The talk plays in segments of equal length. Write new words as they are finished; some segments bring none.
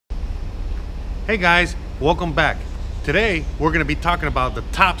Hey guys, welcome back. Today we're going to be talking about the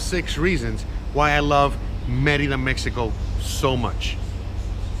top 6 reasons why I love Merida, Mexico so much.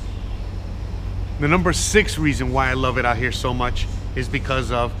 The number 6 reason why I love it out here so much is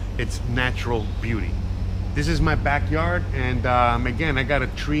because of its natural beauty. This is my backyard, and again, I got a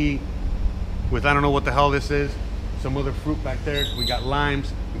tree with, I don't know what the hell this is, some other fruit back there. We got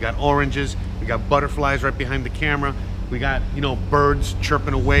limes, we got oranges, we got butterflies right behind the camera. We got, birds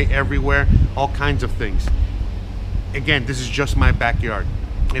chirping away everywhere, all kinds of things. Again, this is just my backyard.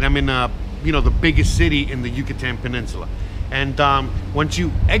 And I'm in, the biggest city in the Yucatan Peninsula. And once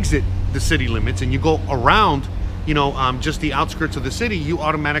you exit the city limits and you go around, just the outskirts of the city, you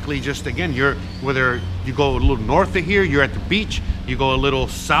automatically just, again, whether you go a little north of here, you're at the beach. You go a little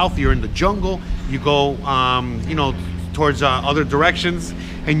south, you're in the jungle. You go, towards other directions,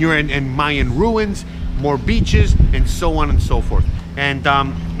 and you're in Mayan ruins, more beaches, and so on and so forth. And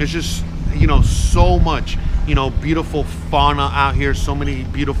there's just so much beautiful fauna out here, so many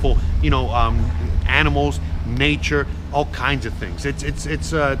beautiful animals, nature, all kinds of things.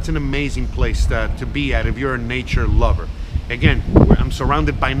 It's an amazing place to be at if you're a nature lover. Again, I'm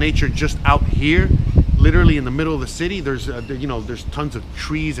surrounded by nature just out here, literally in the middle of the city. There's there's tons of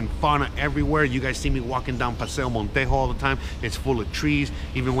trees and fauna everywhere. You guys see me walking down Paseo Montejo all the time. It's full of trees.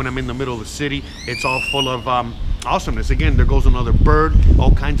 Even when I'm in the middle of the city, it's all full of awesomeness. Again, there goes another bird,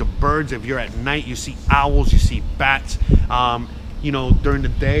 all kinds of birds. If you're at night, you see owls, you see bats. During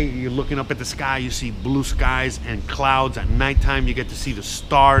the day, you're looking up at the sky, you see blue skies and clouds. At nighttime, you get to see the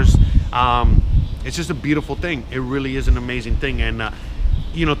stars. It's just a beautiful thing. It really is an amazing thing. And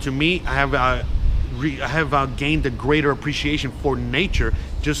to me, I have gained a greater appreciation for nature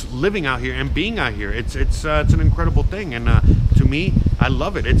just living out here and being out here. It's an incredible thing, and to me, I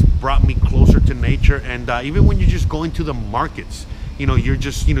love it. It's brought me closer to nature. And even when you're just going to the markets, you're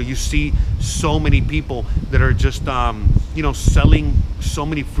just you see so many people that are just selling so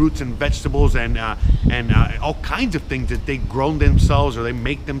many fruits and vegetables and all kinds of things that they grown themselves or they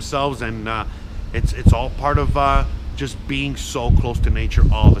make themselves, and it's all part of just being so close to nature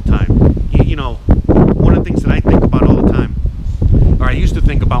all the time. One of the things that I think about all the time, or I used to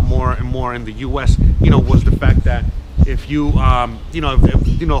think about more and more in the U.S., was the fact that if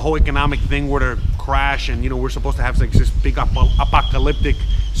if the whole economic thing were to crash and we're supposed to have like this big apocalyptic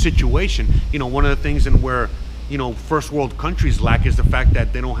situation, one of the things in where first world countries lack is the fact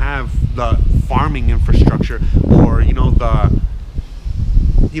that they don't have the farming infrastructure, or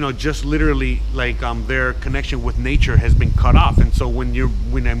just literally like their connection with nature has been cut off. And so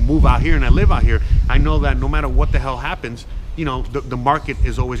when I move out here and I live out here, I know that no matter what the hell happens, the market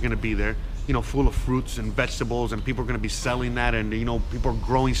is always going to be there, full of fruits and vegetables, and people are going to be selling that, and people are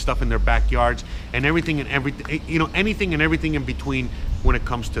growing stuff in their backyards and everything and everything, anything and everything in between when it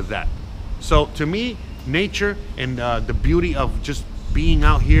comes to that. So to me, nature and the beauty of just being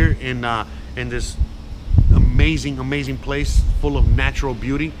out here in this amazing place full of natural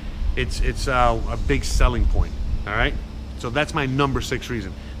beauty, it's a big selling point. All right, so that's my number 6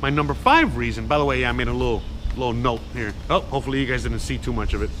 reason. My number 5 reason, by the way, I made a little note here. Oh, hopefully you guys didn't see too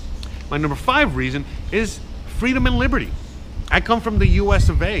much of it. My number 5 reason is freedom and liberty. I come from the US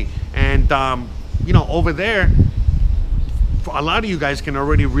of A, and over there, a lot of you guys can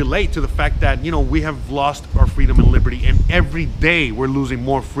already relate to the fact that we have lost our freedom and liberty, and every day we're losing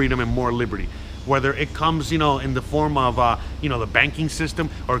more freedom and more liberty. Whether it comes, in the form of, the banking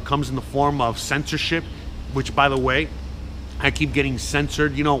system, or it comes in the form of censorship, which, by the way, I keep getting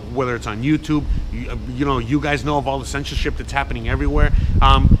censored, whether it's on YouTube, you guys know of all the censorship that's happening everywhere.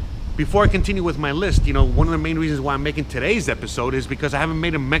 Before I continue with my list, one of the main reasons why I'm making today's episode is because I haven't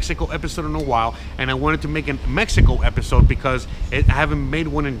made a Mexico episode in a while, and I wanted to make a Mexico episode because I haven't made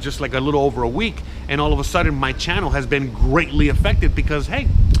one in just like a little over a week, and all of a sudden my channel has been greatly affected because, hey,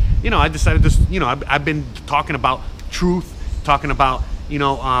 I decided this, I've been talking about truth, talking about,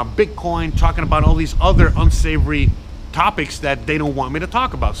 Bitcoin, talking about all these other unsavory topics that they don't want me to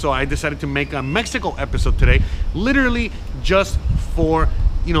talk about. So I decided to make a Mexico episode today, literally just for,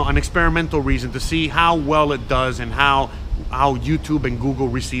 an experimental reason, to see how well it does and how YouTube and Google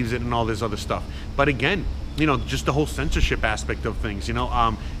receives it and all this other stuff. But again, just the whole censorship aspect of things,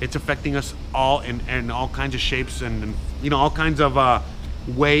 it's affecting us all in all kinds of shapes and all kinds of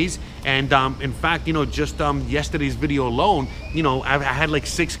ways. And in fact, just yesterday's video alone, I had like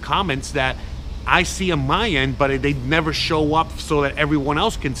 6 comments that I see on my end, but they never show up so that everyone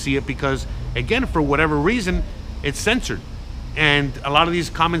else can see it, because again, for whatever reason, it's censored, and a lot of these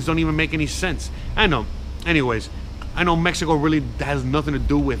comments don't even make any sense. I know. Anyways, I know Mexico really has nothing to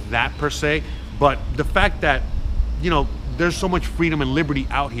do with that per se, but the fact that there's so much freedom and liberty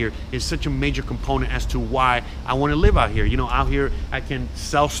out here is such a major component as to why I want to live out here. You know, out here I can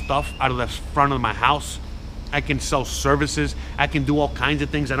sell stuff out of the front of my house. I can sell services. I can do all kinds of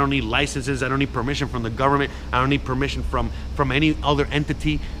things. I don't need licenses. I don't need permission from the government. I don't need permission from any other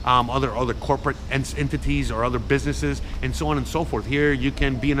entity, other corporate entities or other businesses, and so on and so forth. Here, you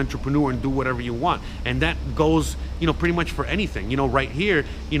can be an entrepreneur and do whatever you want, and that goes, you know, pretty much for anything. You know, right here,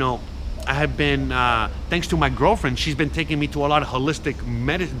 you know, I have been, thanks to my girlfriend, she's been taking me to a lot of holistic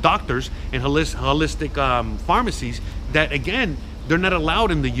doctors and holistic pharmacies that, again, they're not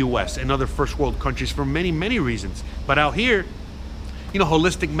allowed in the U.S. and other first world countries for many, many reasons. But out here, you know,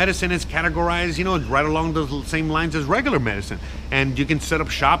 holistic medicine is categorized, you know, right along the same lines as regular medicine. And you can set up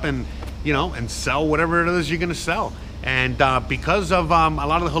shop and, you know, and sell whatever it is you're going to sell. And because of a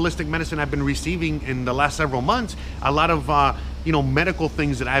lot of the holistic medicine I've been receiving in the last several months, a lot of, you know, medical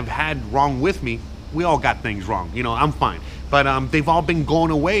things that I've had wrong with me, we all got things wrong, you know, I'm fine. But they've all been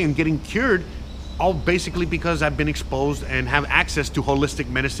going away and getting cured, all basically because I've been exposed and have access to holistic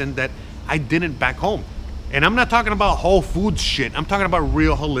medicine that I didn't back home. And I'm not talking about Whole Foods shit. I'm talking about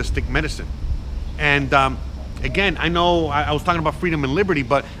real holistic medicine. And again, I know I was talking about freedom and liberty,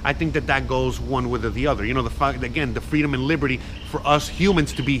 but I think that that goes one with the other. You know, again, the freedom and liberty for us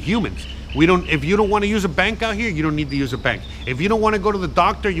humans to be humans. We don't. If you don't want to use a bank out here, you don't need to use a bank. If you don't want to go to the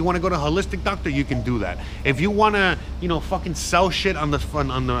doctor, you want to go to a holistic doctor, you can do that. If you want to, you know, fucking sell shit on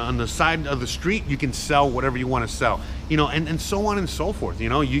the side of the street, you can sell whatever you want to sell. You know, and so on and so forth. You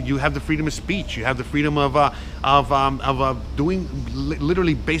know, you have the freedom of speech. You have the freedom of doing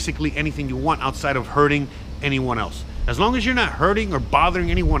literally basically anything you want outside of hurting anyone else. As long as you're not hurting or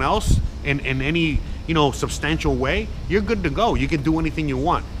bothering anyone else in any, you know, substantial way, you're good to go. You can do anything you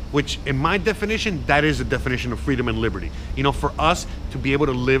want. Which, in my definition, that is the definition of freedom and liberty. You know, for us to be able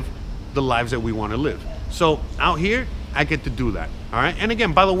to live the lives that we want to live. So out here, I get to do that. All right. And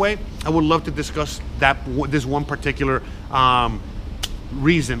again, by the way, I would love to discuss this one particular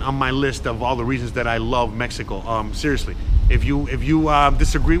reason on my list of all the reasons that I love Mexico. Seriously, if you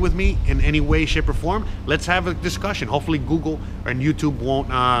disagree with me in any way, shape, or form, let's have a discussion. Hopefully, Google and YouTube won't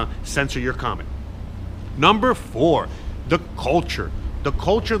censor your comment. Number 4, the culture. The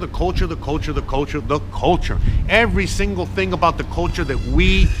culture, the culture, the culture, the culture, the culture. Every single thing about the culture that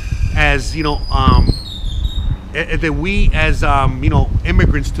we, as you know, you know,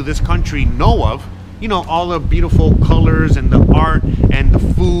 immigrants to this country know of. You know, all the beautiful colors and the art and the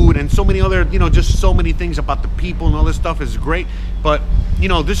food and so many other, you know, just so many things about the people and all this stuff is great. But you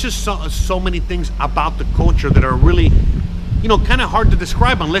know, there's just so many things about the culture that are really, you know, kind of hard to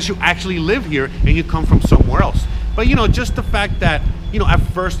describe unless you actually live here and you come from somewhere else. But you know, just the fact that, you know, at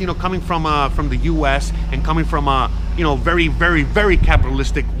first, you know, coming from the U.S. and coming from a, you know, very, very, very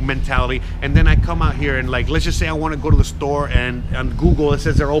capitalistic mentality, and then I come out here and, like, let's just say I want to go to the store and on Google it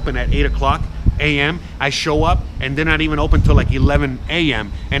says they're open at 8 o'clock a.m. I show up and they're not even open till like 11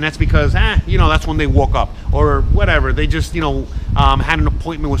 a.m. and that's because, you know, that's when they woke up or whatever. They just, you know, had an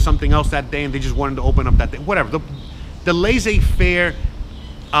appointment with something else that day and they just wanted to open up that day. Whatever. The laissez-faire.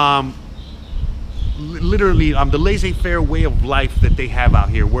 Literally the laissez-faire way of life that they have out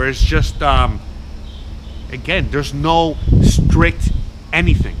here, where it's just again, there's no strict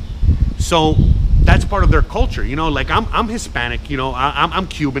anything. So that's part of their culture, you know. Like I'm Hispanic, you know, I'm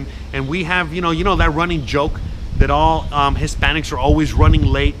Cuban, and we have, you know that running joke that all Hispanics are always running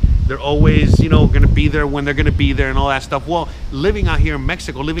late. They're always, you know, going to be there when they're going to be there and all that stuff. Well, living out here in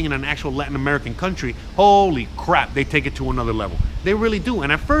Mexico, living in an actual Latin American country, holy crap, they take it to another level. They really do.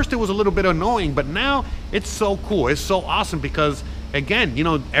 And at first it was a little bit annoying, but now it's so cool. It's so awesome because, again, you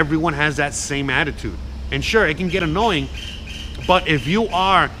know, everyone has that same attitude. And sure, it can get annoying, but if you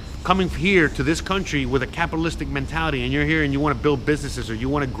are coming here to this country with a capitalistic mentality and you're here and you want to build businesses or you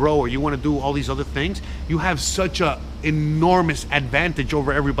want to grow or you want to do all these other things, you have such a enormous advantage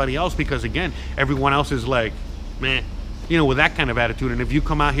over everybody else because, again, everyone else is like, meh, you know, with that kind of attitude. And if you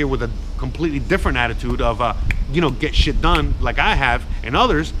come out here with a completely different attitude of, you know, get shit done like I have and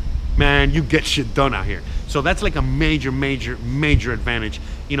others, man, you get shit done out here. So that's like a major, major, major advantage,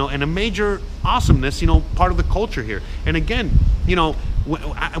 you know, and a major awesomeness, you know, part of the culture here. And again, you know,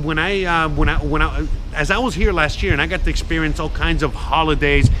 as I was here last year and I got to experience all kinds of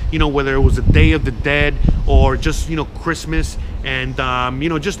holidays, you know, whether it was the Day of the Dead or just, you know, Christmas and, you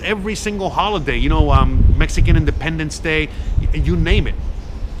know, just every single holiday, you know, Mexican Independence Day, you name it.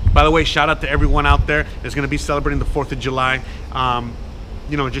 By the way, shout out to everyone out there that's going to be celebrating the 4th of July.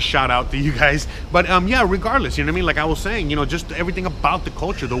 You know, just shout out to you guys. But yeah, regardless, you know what I mean? Like I was saying, you know, just everything about the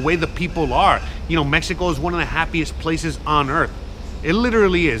culture, the way the people are. You know, Mexico is one of the happiest places on earth. It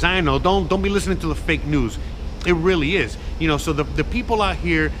literally is. I know. Don't be listening to the fake news. It really is. You know, so the people out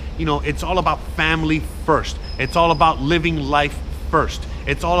here, you know, it's all about family first. It's all about living life first.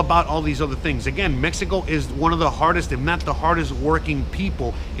 It's all about all these other things. Again, Mexico is one of the hardest, if not the hardest working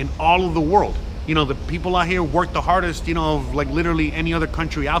people in all of the world. You know, the people out here work the hardest, you know, of like literally any other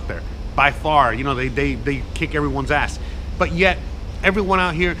country out there. By far, you know, they kick everyone's ass. But yet, everyone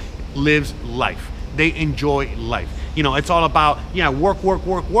out here lives life. They enjoy life. You know, it's all about, yeah, work,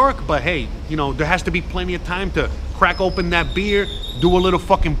 but hey, you know, there has to be plenty of time to crack open that beer, do a little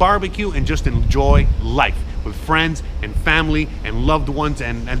fucking barbecue, and just enjoy life with friends and family and loved ones.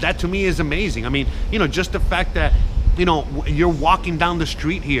 And that to me is amazing. I mean, you know, just the fact that, you know, you're walking down the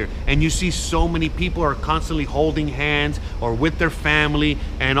street here and you see so many people are constantly holding hands or with their family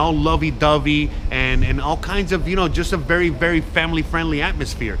and all lovey-dovey and all kinds of, you know, just a very, very family-friendly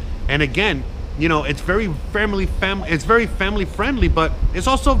atmosphere. And again, you know, it's very family friendly, but it's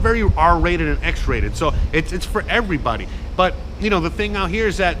also very R-rated and X-rated. So it's for everybody. But, you know, the thing out here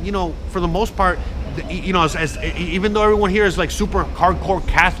is that, you know, for the most part, you know, even though everyone here is like super hardcore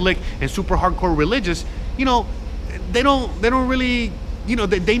Catholic and super hardcore religious, you know, they don't really, you know,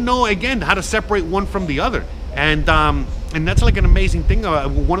 they know, again, how to separate one from the other. And that's like an amazing thing.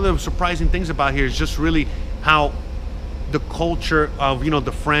 One of the surprising things about here is just really how the culture of, you know,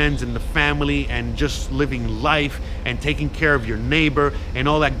 the friends and the family and just living life and taking care of your neighbor and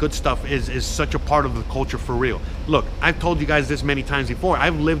all that good stuff is such a part of the culture for real. Look, I've told you guys this many times before.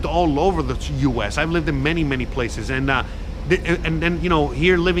 I've lived all over the US. I've lived in many places, and then, you know,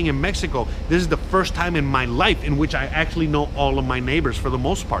 here living in Mexico, this is the first time in my life in which I actually know all of my neighbors for the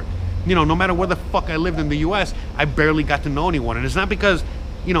most part. You know, no matter where the fuck I lived in the US, I barely got to know anyone. And it's not because,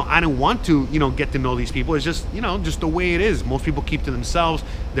 you know, I didn't want to, you know, get to know these people. It's just, you know, just the way it is. Most people keep to themselves.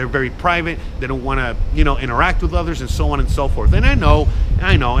 They're very private. They don't want to, you know, interact with others and so on and so forth. And I know,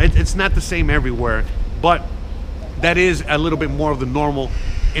 it's not the same everywhere, but that is a little bit more of the normal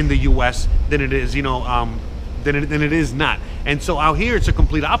in the US than it is, you know, than it is not. And so out here, it's a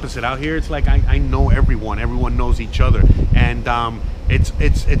complete opposite. Out here, it's like I know everyone. Everyone knows each other. And it's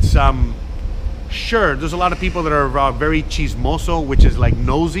sure, there's a lot of people that are very chismoso, which is like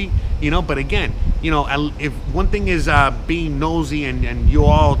nosy, you know, but again, you know, if one thing is being nosy and you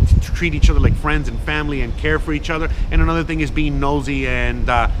all treat each other like friends and family and care for each other, and another thing is being nosy and,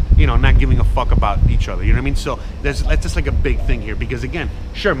 you know, not giving a fuck about each other, you know what I mean? So that's just like a big thing here, because again,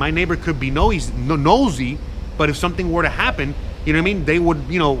 sure, my neighbor could be nosy, but if something were to happen, you know what I mean, they would,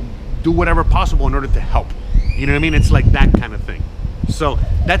 you know, do whatever possible in order to help, you know what I mean? It's like that kind of thing. So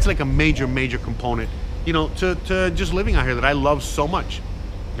that's like a major component, you know, to just living out here that I love so much.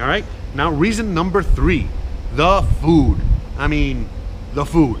 All right. Now, reason number 3, the food. I mean, the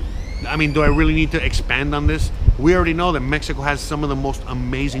food. I mean, do I really need to expand on this? We already know that Mexico has some of the most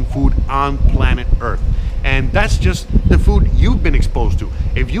amazing food on planet Earth. And that's just the food you've been exposed to.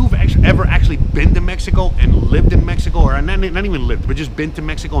 If you've ever actually been to Mexico and lived in Mexico, or not even lived, but just been to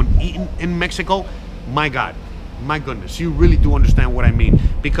Mexico and eaten in Mexico, my God. My goodness, you really do understand what I mean,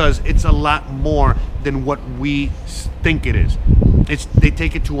 because it's a lot more than what we think it is. They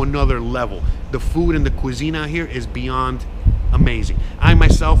take it to another level. The food and the cuisine out here is beyond amazing. I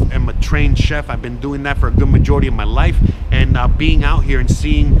myself am a trained chef. I've been doing that for a good majority of my life, and being out here and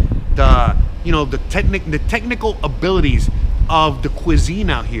seeing the, you know, the technical abilities of the cuisine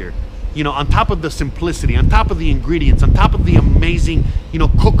out here, you know, on top of the simplicity, on top of the ingredients, on top of the amazing, you know,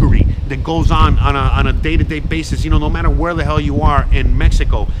 cookery that goes on a day-to-day basis, you know, no matter where the hell you are in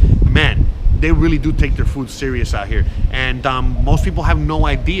Mexico, man, they really do take their food serious out here. And most people have no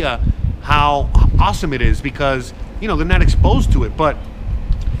idea how awesome it is, because, you know, they're not exposed to it. But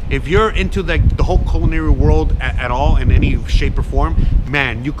if you're into the whole culinary world at all in any shape or form,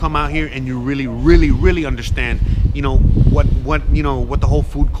 man, you come out here and you really understand, you know, what the whole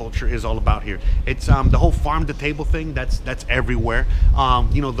food culture is all about here. It's the whole farm to table thing. That's everywhere.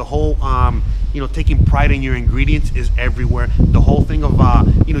 You know, the whole you know, taking pride in your ingredients is everywhere. The whole thing of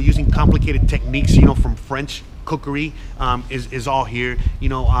you know, using complicated techniques, you know, from French cookery is all here. You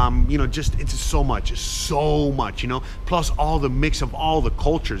know, just it's so much, you know, plus all the mix of all the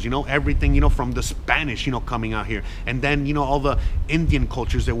cultures, you know, everything, you know, from the Spanish, you know, coming out here, and then, you know, all the Indian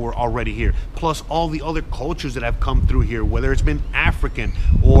cultures that were already here, plus all the other cultures that have come through here, whether it's been African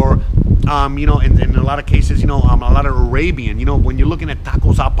or you know, in a lot of cases, you know, a lot of Arabian. You know, when you're looking at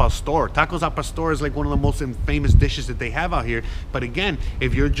tacos al pastor is like one of the most famous dishes that they have out here. But again,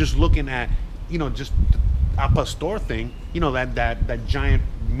 if you're just looking at, you know, just al pastor thing, you know, that giant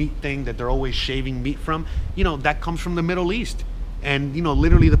meat thing that they're always shaving meat from, you know, that comes from the Middle East. And, you know,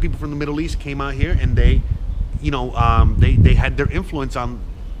 literally the people from the Middle East came out here and they, you know, they had their influence on,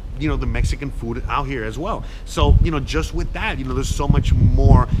 the Mexican food out here as well. So, just with that, there's so much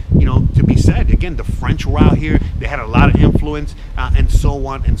more, to be said. Again, the French were out here. They had a lot of influence, and so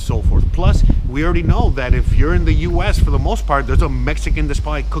on and so forth. Plus, we already know that if you're in the U.S., for the most part, there's a Mexican that's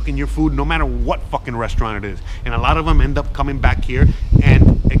probably cooking your food no matter what fucking restaurant it is. And a lot of them end up coming back here.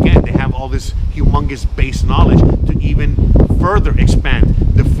 And again, they have all this humongous base knowledge to even further expand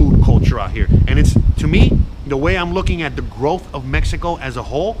the food culture out here. And it's, to me, the way I'm looking at the growth of Mexico as a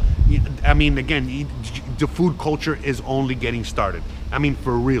whole, I mean, again, the food culture is only getting started. I mean,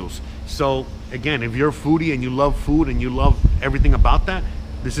 for reals. So again, if you're a foodie and you love food and you love everything about that,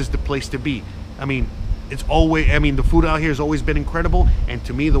 this is the place to be. I mean, it's always, the food out here has always been incredible. And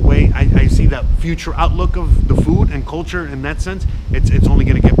to me, the way I see that future outlook of the food and culture in that sense, it's only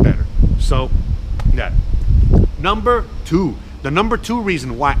going to get better. So, yeah. Number two, the number two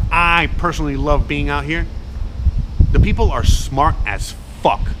reason why I personally love being out here, the people are smart as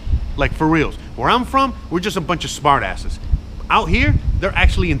fuck. Like, for reals. Where I'm from, we're just a bunch of smart asses. Out here, they're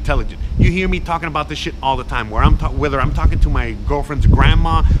actually intelligent. You hear me talking about this shit all the time. Whether I'm talking to my girlfriend's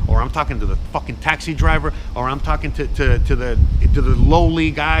grandma, or I'm talking to the fucking taxi driver, or I'm talking to the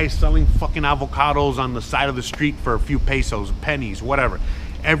lowly guy selling fucking avocados on the side of the street for a few pesos, pennies, whatever.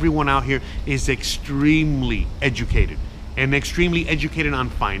 Everyone out here is extremely educated. And extremely educated on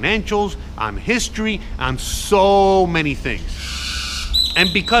financials, on history, on so many things. And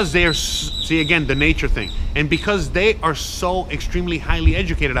because they are, see again, the nature thing. And because they are so extremely highly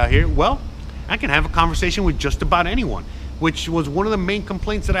educated out here, well, I can have a conversation with just about anyone. Which was one of the main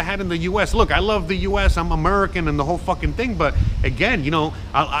complaints that I had in the U.S. Look, I love the U.S., I'm American and the whole fucking thing, but again,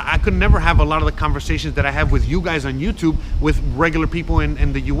 I could never have a lot of the conversations that I have with you guys on YouTube with regular people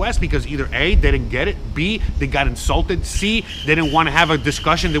in the U.S. because either A, they didn't get it, B, they got insulted, C, they didn't want to have a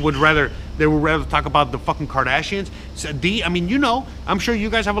discussion, they would rather talk about the fucking Kardashians, so D, I mean, I'm sure you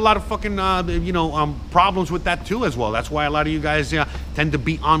guys have a lot of fucking, problems with that too as well. That's why a lot of you guys tend to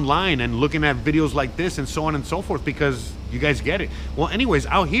be online and looking at videos like this and so on and so forth, because you guys get it. Well, anyways,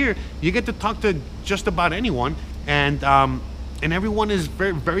 out here, you get to talk to just about anyone, and everyone is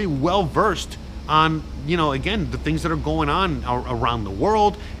very, very well versed on, again, the things that are going on around the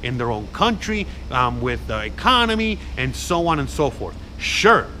world, in their own country, with the economy, and so on and so forth.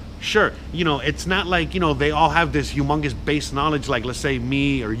 Sure, it's not like, they all have this humongous base knowledge, like, let's say,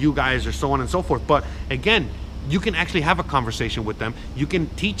 me or you guys or so on and so forth. But again, you can actually have a conversation with them. You can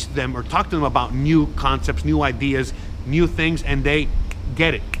teach them or talk to them about new concepts, new ideas, new things, and they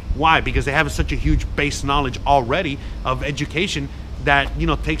get it. Why? Because they have such a huge base knowledge already of education that,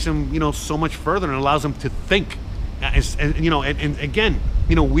 takes them, so much further and allows them to think. And again,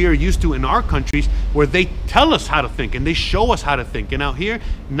 we are used to in our countries where they tell us how to think and they show us how to think. And out here,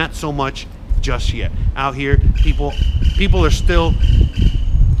 not so much just yet. Out here, people are still,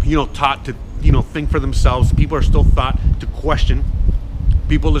 taught to, think for themselves. People are still taught to question.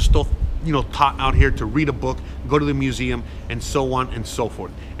 People are still, taught out here to read a book, go to the museum, and so on and so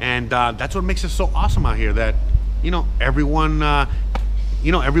forth. And that's what makes it so awesome out here, that, everyone,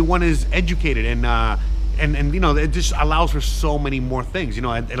 everyone is educated, and it just allows for so many more things.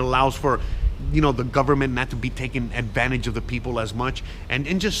 It allows for, the government not to be taking advantage of the people as much,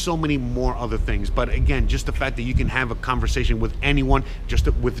 and just so many more other things. But again, just the fact that you can have a conversation with anyone,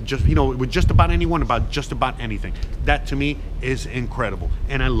 with just about anyone about just about anything, that to me is incredible,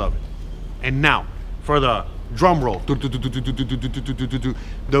 and I love it. And now for the drum roll. The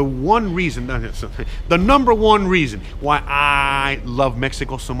number one reason why I love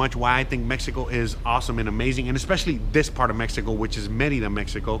Mexico so much, why I think Mexico is awesome and amazing, and especially this part of Mexico, which is Merida,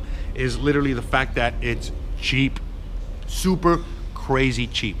 Mexico, is literally the fact that it's cheap. Super crazy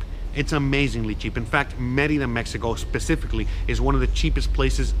cheap. It's amazingly cheap. In fact, Merida, Mexico specifically is one of the cheapest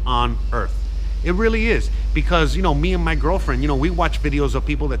places on earth. It really is, because me and my girlfriend, we watch videos of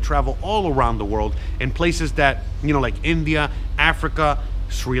people that travel all around the world in places that, like India, Africa,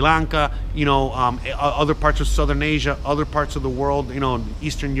 Sri Lanka, other parts of Southern Asia, other parts of the world,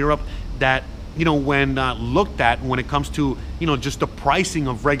 Eastern Europe, that, when looked at, when it comes to, just the pricing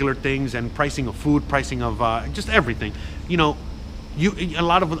of regular things and pricing of food, pricing of just everything, a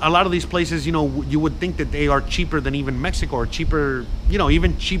lot of these places, you would think that they are cheaper than even Mexico, or cheaper,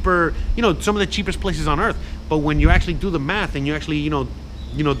 even cheaper, some of the cheapest places on earth. But when you actually do the math and you actually, do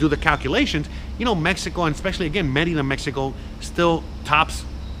the calculations, Mexico, and especially again Merida, Mexico, still tops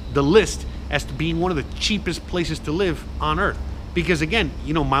the list as to being one of the cheapest places to live on earth. Because again,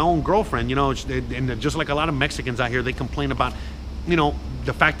 my own girlfriend, and just like a lot of Mexicans out here, they complain about,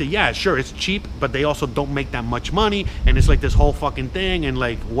 the fact that, yeah, sure, it's cheap, but they also don't make that much money, and it's like this whole fucking thing, and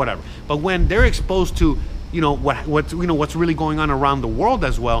like whatever. But when they're exposed to what's really going on around the world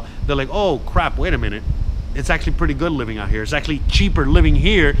as well, they're like, oh crap, wait a minute, it's actually pretty good living out here. It's actually cheaper living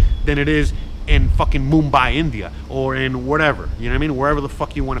here than it is in fucking Mumbai, India, or in whatever, you know what I mean, wherever the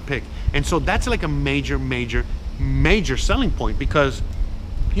fuck you want to pick. And so that's like a major selling point, because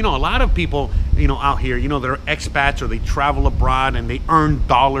a lot of people, out here, they're expats or they travel abroad and they earn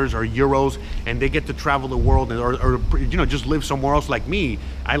dollars or euros and they get to travel the world, or just live somewhere else. Like me,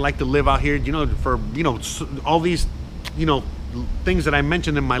 I like to live out here, for, all these, things that I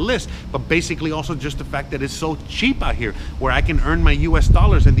mentioned in my list, but basically also just the fact that it's so cheap out here, where I can earn my US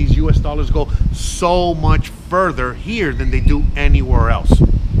dollars, and these US dollars go so much further here than they do anywhere else.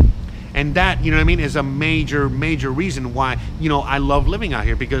 And that, is a major reason why, I love living out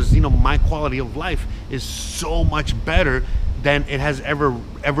here, because, my quality of life is so much better than it has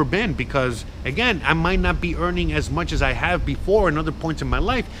ever been. Because again, I might not be earning as much as I have before in other points in my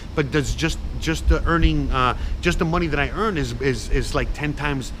life, but that's just the earning, just the money that I earn is like 10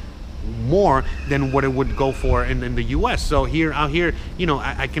 times more than what it would go for in the US. So out here,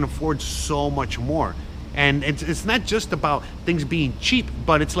 I can afford so much more. And it's not just about things being cheap,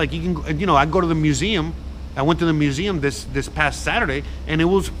 but it's like you can, I go to the museum. I went to the museum this past Saturday, and it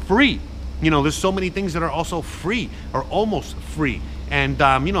was free. There's so many things that are also free or almost free. And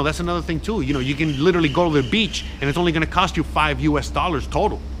that's another thing too. You can literally go to the beach and it's only going to cost you $5 US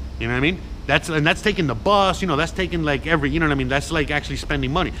total. You know what I mean? That's taking the bus, that's taking like that's like actually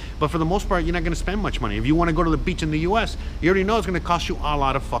spending money. But for the most part, you're not going to spend much money. If you want to go to the beach in the US, you already know it's going to cost you a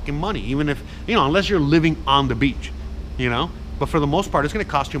lot of fucking money, even if, unless you're living on the beach, but for the most part, it's going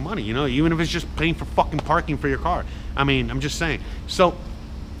to cost you money, even if it's just paying for fucking parking for your car. I mean, I'm just saying. So,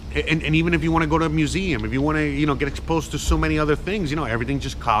 and even if you want to go to a museum, if you want to, get exposed to so many other things, everything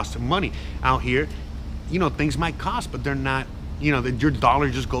just costs money. Out here, things might cost, but they're not, your dollar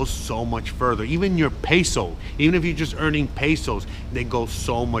just goes so much further. Even your peso, even if you're just earning pesos, they go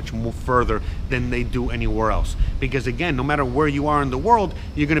so much more further than they do anywhere else. Because again, no matter where you are in the world,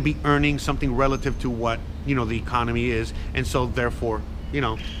 you're going to be earning something relative to what, the economy is. And so therefore,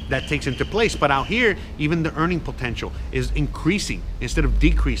 that takes into place. But out here, even the earning potential is increasing instead of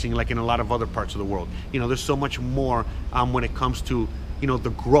decreasing, like in a lot of other parts of the world. There's so much more when it comes to,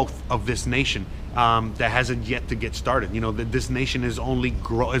 the growth of this nation that hasn't yet to get started. This nation is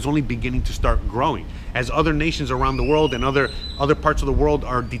only beginning to start growing. As other nations around the world and other parts of the world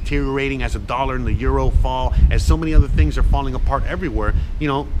are deteriorating, as the dollar and the euro fall, as so many other things are falling apart everywhere,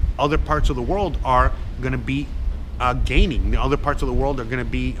 other parts of the world are going to be gaining. The other parts of the world are going to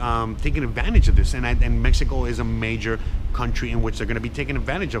be taking advantage of this, and Mexico is a major country in which they're going to be taken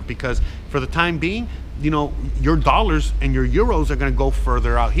advantage of, because for the time being, your dollars and your euros are going to go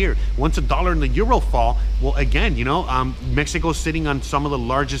further out here. Once the dollar and the euro fall, well, again, Mexico's sitting on some of the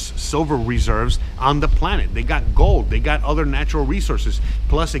largest silver reserves on the planet. They got gold, they got other natural resources.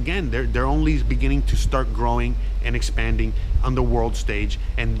 Plus, again, they're only beginning to start growing and expanding on the world stage,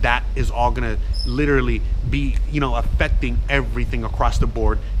 and that is all going to literally be, affecting everything across the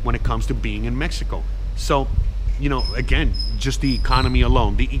board when it comes to being in Mexico. So, again, just the economy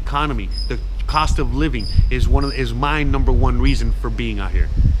alone, the cost of living is my number one reason for being out here.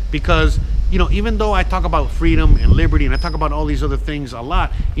 Because, even though I talk about freedom and liberty and I talk about all these other things a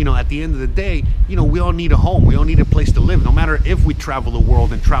lot, at the end of the day, we all need a home. We all need a place to live. No matter if we travel the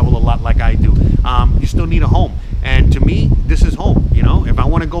world and travel a lot like I do, you still need a home. And to me, this is home. If I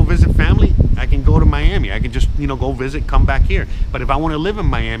want to go visit family, I can go to Miami. I can just, go visit, come back here. But if I want to live in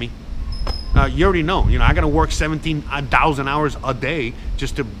Miami, you already know, I got to work 17,000 hours a day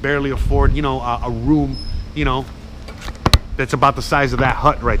just to barely afford, a room, that's about the size of that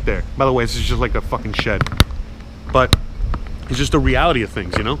hut right there. By the way, this is just like a fucking shed. But it's just the reality of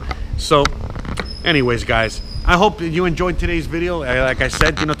things, So, anyways, guys, I hope that you enjoyed today's video. Like I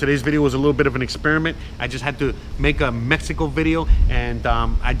said, today's video was a little bit of an experiment. I just had to make a Mexico video, and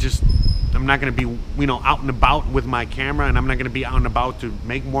I'm not going to be, out and about with my camera, and I'm not going to be out and about to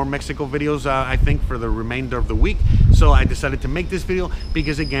make more Mexico videos, I think, for the remainder of the week. So I decided to make this video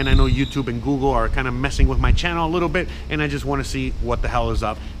because, again, I know YouTube and Google are kind of messing with my channel a little bit, and I just want to see what the hell is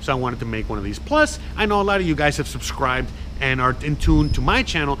up. So I wanted to make one of these. Plus, I know a lot of you guys have subscribed and are in tune to my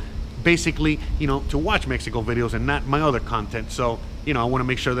channel, basically, to watch Mexico videos and not my other content. So, I want to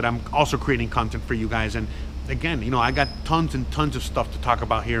make sure that I'm also creating content for you guys. And again, I got tons and tons of stuff to talk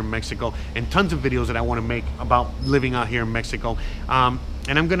about here in Mexico, and tons of videos that I want to make about living out here in Mexico.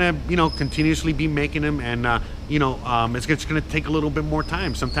 And I'm gonna, continuously be making them, and it's gonna take a little bit more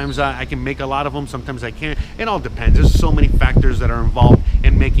time. Sometimes I can make a lot of them, sometimes I can't. It all depends. There's so many factors that are involved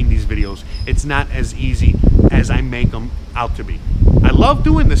in making these videos. It's not as easy as I make them out to be. I love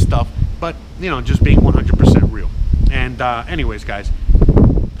doing this stuff, but you know, just being 100% real. And anyways, guys,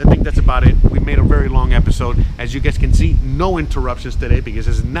 I think that's about it. We made a very long episode. As you guys can see, no interruptions today because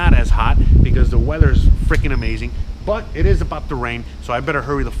it's not as hot, because the weather is freaking amazing, but it is about to rain, so I better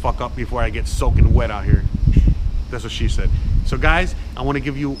hurry the fuck up before I get soaking wet out here. That's what she said. So guys, I want to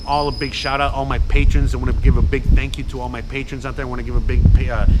give you all a big shout out, all my patrons. I want to give a big thank you to all my patrons out there. I want to give a big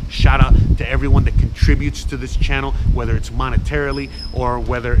shout out to everyone that contributes to this channel, whether it's monetarily or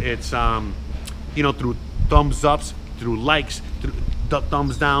whether it's you know, through thumbs ups, through likes, through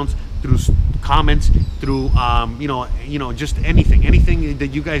thumbs downs, through comments, through you know, just anything that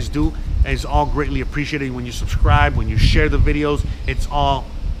you guys do is all greatly appreciated. When you subscribe, when you share the videos, it's all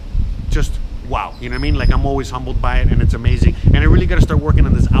just wow, you know what I mean? Like, I'm always humbled by it, and it's amazing. And I really got to start working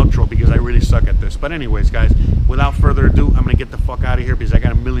on this outro because I really suck at this. But anyways, guys, without further ado, I'm gonna get the fuck out of here because I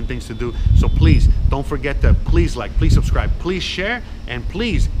got a million things to do. So please don't forget to please like, please subscribe, please share, and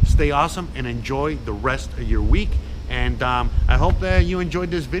please stay awesome and enjoy the rest of your week. And I hope that you enjoyed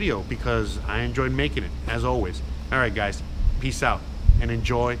this video because I enjoyed making it, as always. All right, guys, peace out and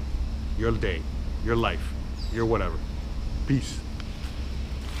enjoy your day, your life, your whatever. Peace.